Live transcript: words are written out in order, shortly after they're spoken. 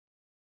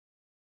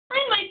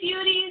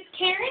beauties,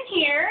 Karen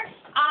here.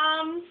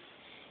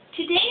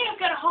 Today I've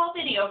got a haul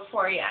video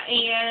for you,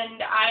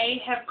 and I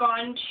have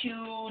gone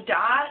to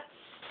Dot's,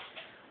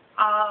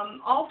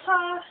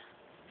 ULTA,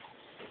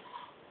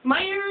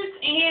 Meijer's,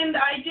 and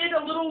I did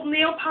a little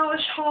nail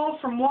polish haul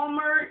from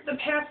Walmart the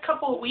past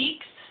couple of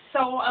weeks, so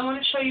I want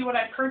to show you what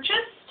I purchased.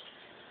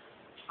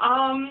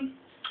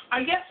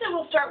 I guess I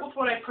will start with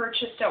what I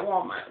purchased at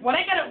Walmart. What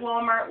I got at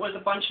Walmart was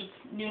a bunch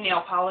of new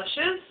nail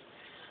polishes.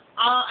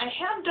 I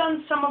have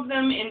done some of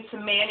them in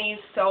some manis,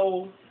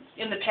 so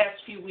in the past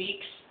few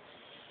weeks.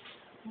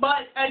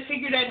 But I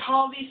figured I'd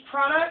haul these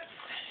products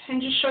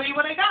and just show you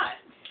what I got.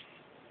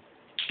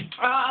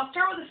 I'll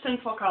start with the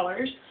Sinful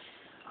Colors.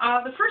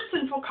 The first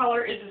Sinful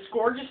color is this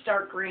gorgeous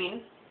dark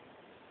green.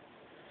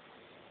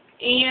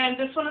 And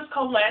this one is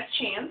called Last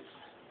Chance.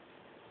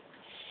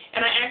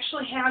 And I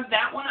actually have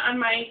that one on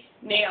my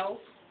nails.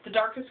 The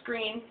darkest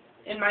green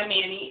in my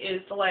mani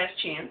is the Last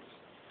Chance.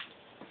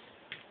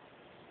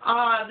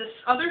 This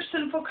other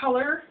Sinful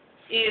color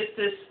is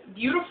this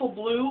beautiful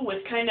blue with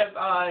kind of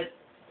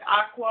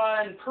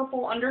aqua and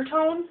purple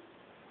undertone.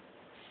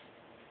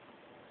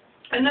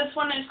 And this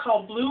one is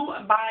called Blue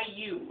by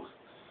You.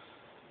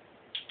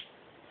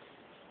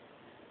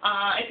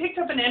 I picked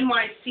up an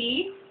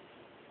NYC,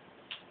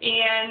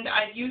 and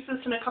I've used this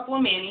in a couple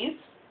of manis.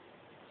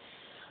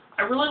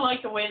 I really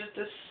like the way that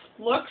this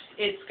looks.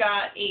 It's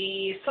got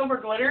a silver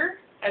glitter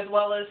as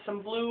well as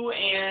some blue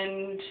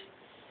and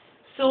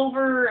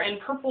silver and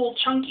purple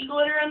chunky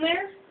glitter in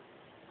there.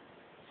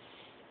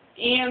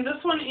 And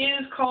this one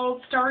is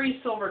called Starry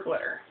Silver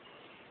Glitter.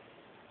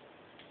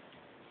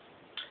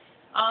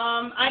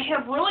 I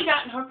have really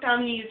gotten hooked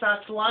on these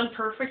Salon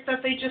Perfect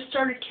that they just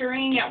started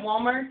carrying at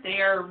Walmart. They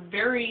are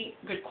very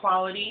good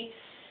quality.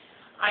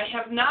 I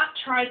have not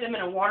tried them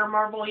in a water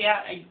marble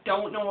yet. I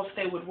don't know if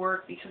they would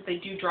work because they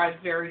do dry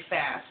very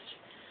fast.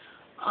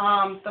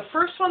 The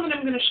first one that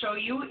I'm going to show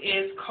you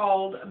is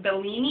called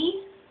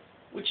Bellini,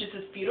 which is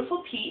this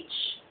beautiful peach.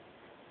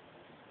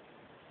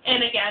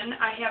 And again,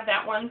 I have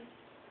that one.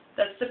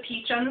 That's the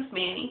peach on this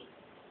mani.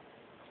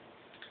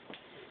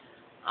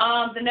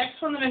 The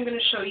next one that I'm going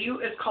to show you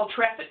is called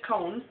Traffic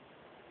Cone.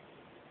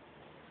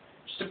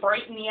 Just a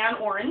bright neon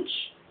orange.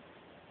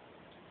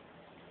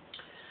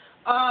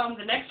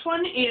 The next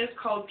one is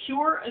called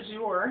Pure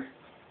Azure,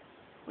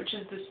 which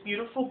is this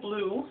beautiful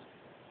blue.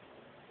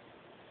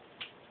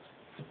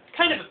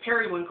 Kind of a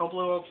periwinkle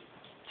blue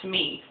to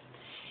me.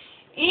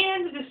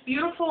 And this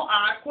beautiful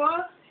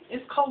aqua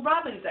is called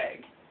Robin's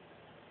Egg.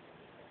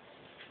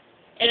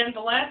 And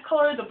the last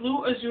color, the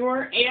Blue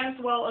Azure, as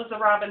well as the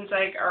Robin's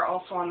Egg, are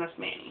also on this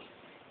mani.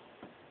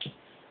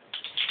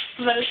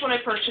 So that is what I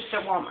purchased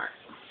at Walmart.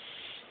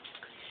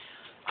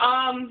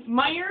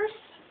 Meijer's,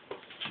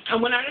 I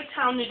went out of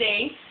town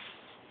today.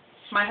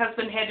 My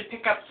husband had to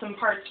pick up some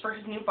parts for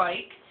his new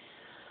bike.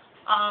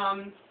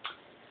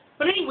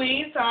 But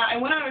anyways, I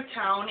went out of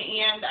town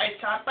and I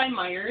stopped by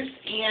Meijer's,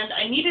 and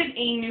I needed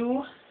a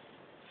new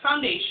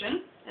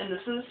foundation, and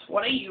this is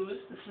what I use.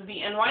 This is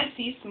the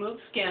NYC Smooth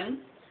Skin,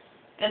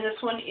 and this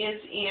one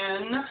is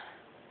in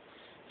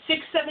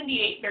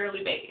 678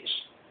 Barely Beige.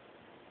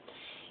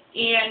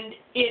 And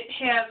it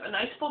has a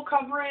nice full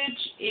coverage.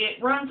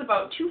 It runs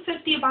about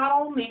 $2.50 a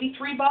bottle, maybe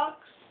 $3,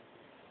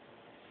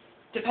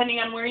 depending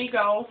on where you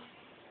go.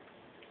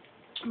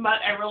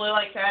 But I really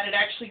like that. It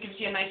actually gives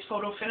you a nice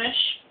photo finish.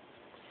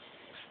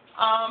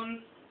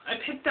 I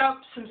picked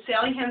up some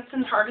Sally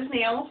Hansen Hard as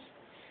Nails,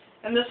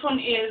 and this one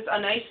is a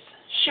nice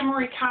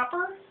shimmery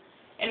copper,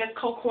 and it's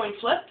called Coin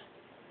Flip.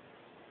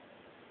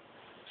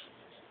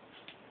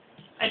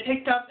 I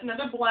picked up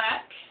another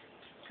black,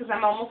 because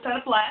I'm almost out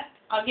of black,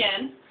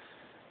 again,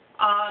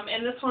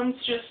 and this one's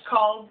just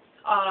called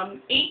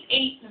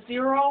 880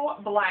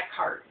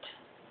 Blackheart.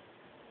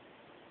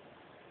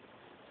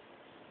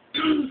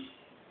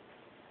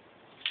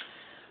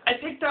 I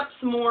picked up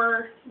some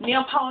more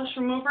nail polish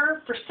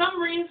remover. For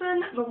some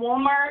reason, the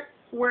Walmart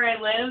where I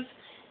live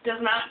does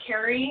not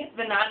carry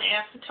the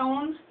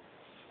non-acetone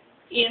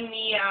in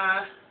the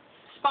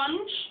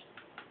sponge.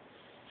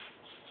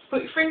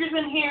 Put your fingers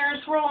in here,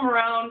 swirl them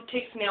around,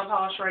 takes the nail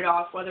polish right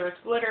off, whether it's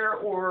glitter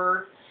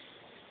or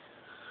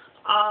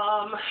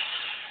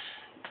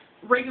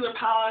regular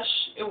polish.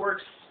 It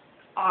works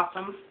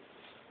awesome,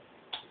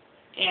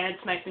 and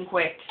it's nice and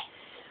quick.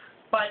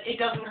 But it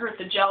doesn't hurt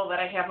the gel that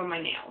I have on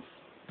my nails.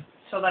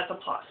 So that's a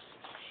plus.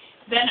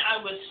 Then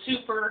I was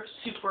super,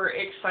 super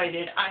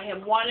excited. I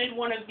have wanted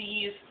one of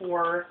these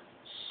for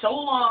so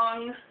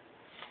long.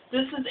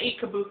 This is a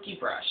Kabuki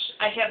brush.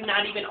 I have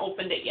not even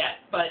opened it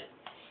yet, but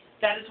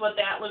that is what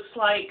that looks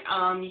like.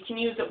 You can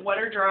use it wet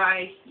or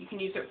dry. You can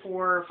use it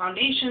for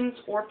foundations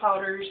or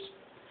powders.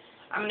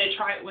 I'm going to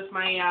try it with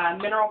my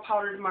mineral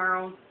powder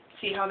tomorrow,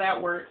 see how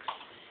that works.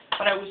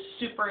 But I was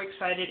super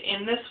excited.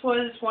 And this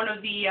was one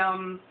of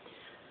the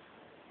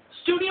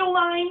Studio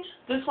line.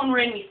 This one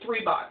ran me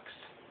 $3.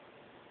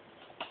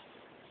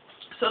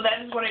 So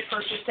that is what I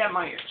purchased at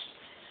Meijer's.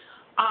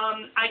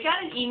 I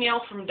got an email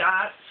from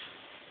Dot's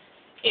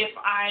if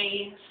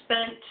I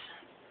spent,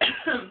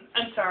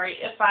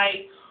 if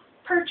I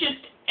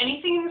purchased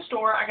anything in the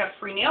store, I got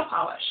free nail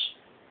polish.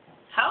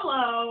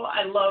 Hello,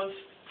 I love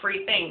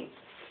free things.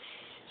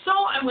 So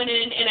I went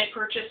in and I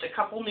purchased a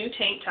couple new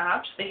tank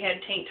tops. They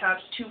had tank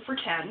tops 2 for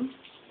 $10.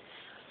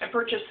 I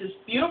purchased this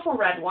beautiful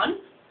red one.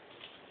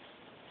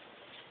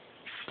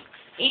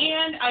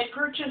 And I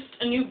purchased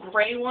a new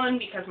gray one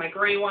because my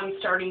gray one's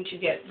starting to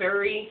get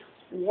very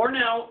worn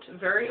out,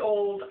 very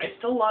old. I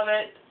still love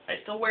it.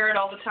 I still wear it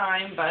all the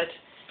time, but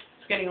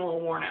it's getting a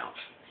little worn out.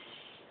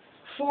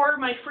 For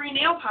my free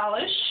nail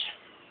polish,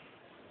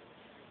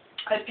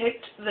 I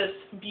picked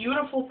this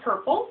beautiful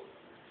purple.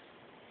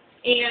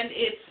 And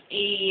it's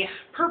a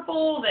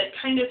purple that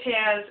kind of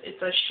has,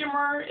 it's a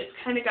shimmer. It's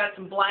kind of got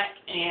some black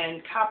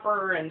and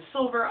copper and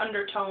silver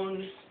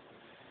undertones.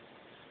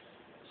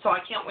 So I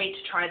can't wait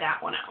to try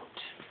that one out.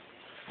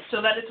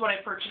 So that is what I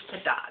purchased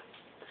at Dot.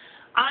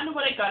 On to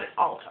what I got at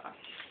Ulta.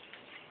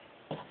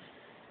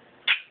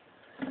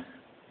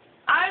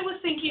 I was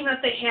thinking that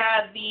they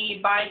had the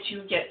buy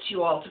 2 get 2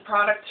 Ulta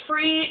products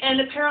free,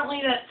 and apparently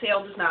that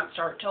sale does not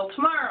start till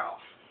tomorrow.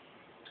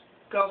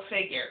 Go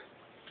figure.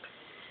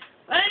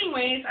 But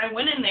anyways, I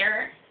went in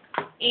there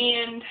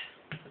and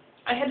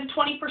I had a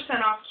 20%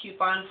 off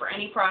coupon for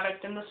any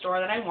product in the store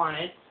that I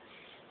wanted.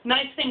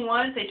 Nice thing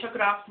was they took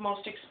it off the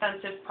most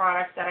expensive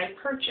product that I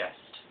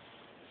purchased.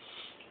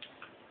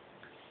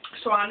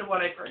 So on to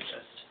what I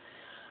purchased.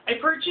 I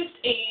purchased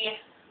a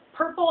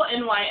purple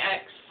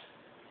NYX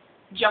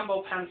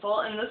jumbo pencil,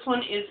 and this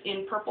one is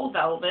in purple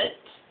velvet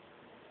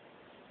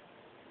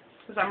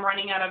because I'm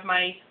running out of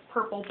my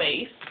purple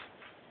base.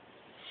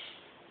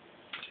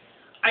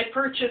 I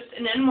purchased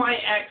an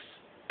NYX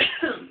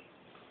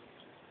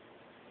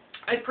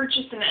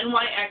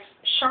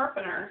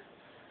sharpener,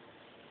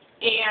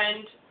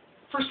 and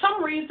for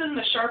some reason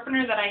the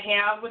sharpener that I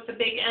have with the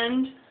big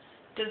end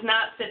does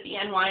not fit the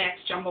NYX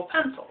jumbo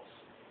pencils.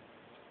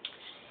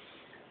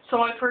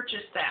 So I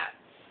purchased that.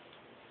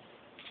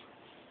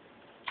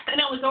 And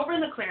I was over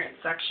in the clearance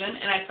section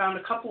and I found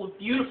a couple of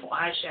beautiful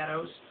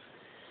eyeshadows.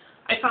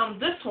 I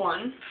found this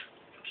one,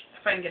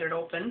 if I can get it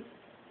open,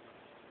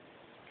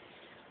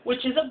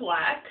 which is a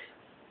black,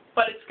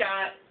 but it's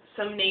got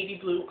some navy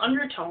blue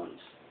undertones.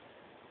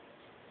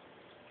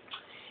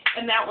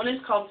 And that one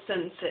is called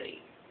Sin City.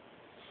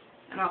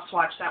 And I'll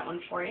swatch that one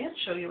for you and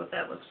show you what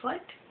that looks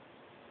like.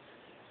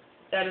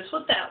 That is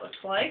what that looks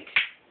like.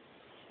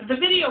 The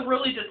video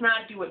really does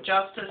not do it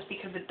justice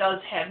because it does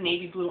have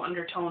navy blue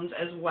undertones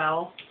as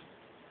well.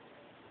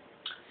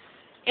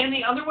 And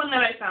the other one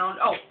that I found,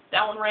 oh,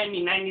 that one ran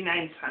me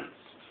 99 cents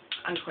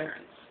on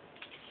clearance.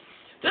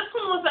 This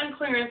one was on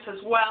clearance as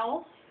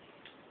well.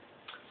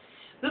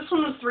 This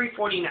one was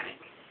 $3.49.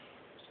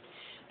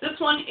 This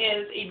one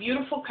is a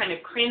beautiful kind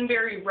of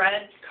cranberry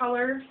red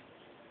color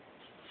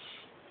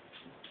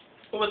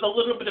with a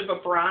little bit of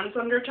a bronze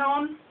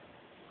undertone.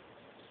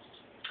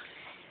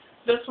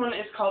 This one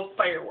is called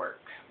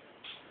Firework.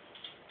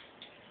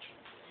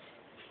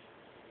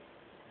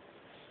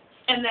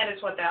 And that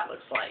is what that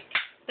looks like.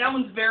 That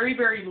one's very,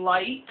 very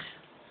light.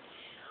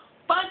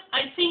 But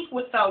I think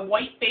with a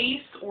white base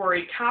or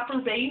a copper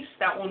base,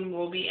 that one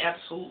will be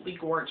absolutely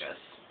gorgeous.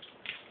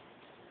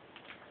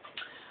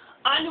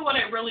 On to what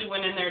I really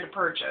went in there to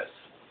purchase.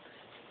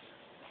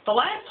 The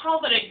last haul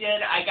that I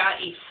did, I got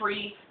a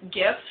free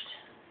gift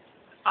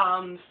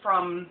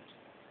from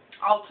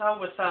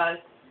Ulta with a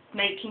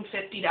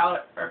 $19.50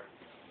 or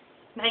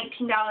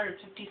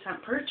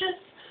 $19.50 purchase.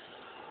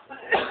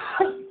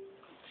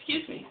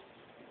 Excuse me.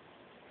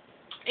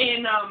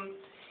 And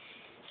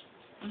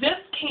this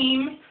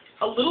came,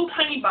 a little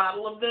tiny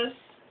bottle of this,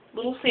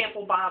 little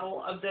sample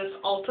bottle of this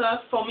Ulta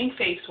foaming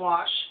face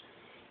wash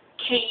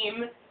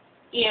came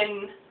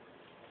in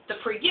the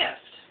free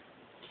gift.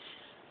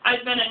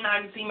 I've been a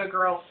Noxzema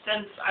girl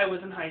since I was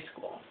in high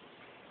school.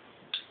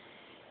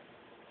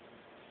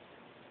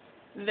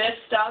 This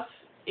stuff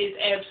is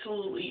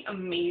absolutely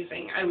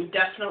amazing. I would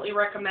definitely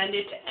recommend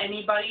it to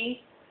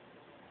anybody.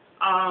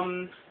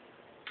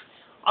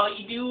 All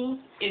you do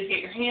is get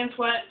your hands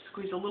wet,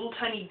 squeeze a little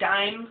tiny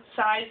dime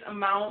size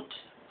amount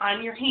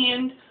on your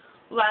hand,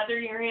 lather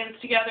your hands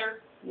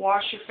together,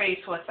 wash your face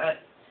with it,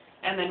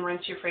 and then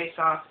rinse your face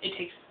off. It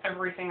takes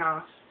everything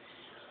off.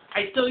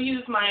 I still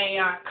use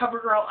my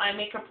CoverGirl eye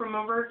makeup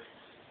remover,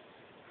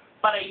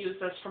 but I use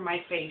this for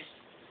my face.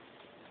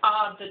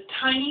 The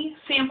tiny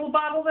sample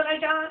bottle that I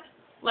got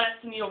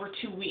lasted me over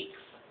 2 weeks.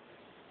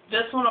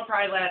 This one will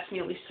probably last me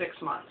at least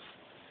 6 months.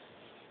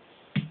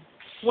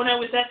 When I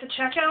was at the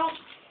checkout,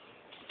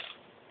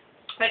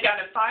 I got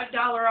a $5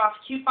 off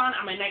coupon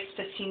on my next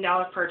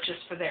 $15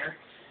 purchase for there.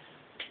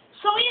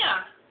 So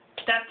yeah,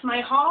 that's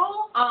my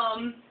haul.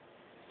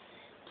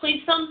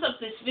 Please thumbs up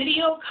this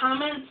video,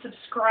 comment,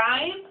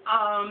 subscribe.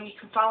 You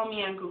can follow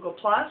me on Google+,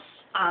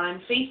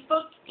 on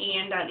Facebook,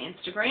 and on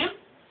Instagram.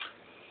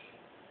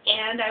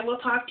 And I will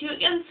talk to you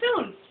again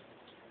soon.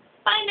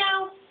 Bye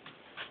now.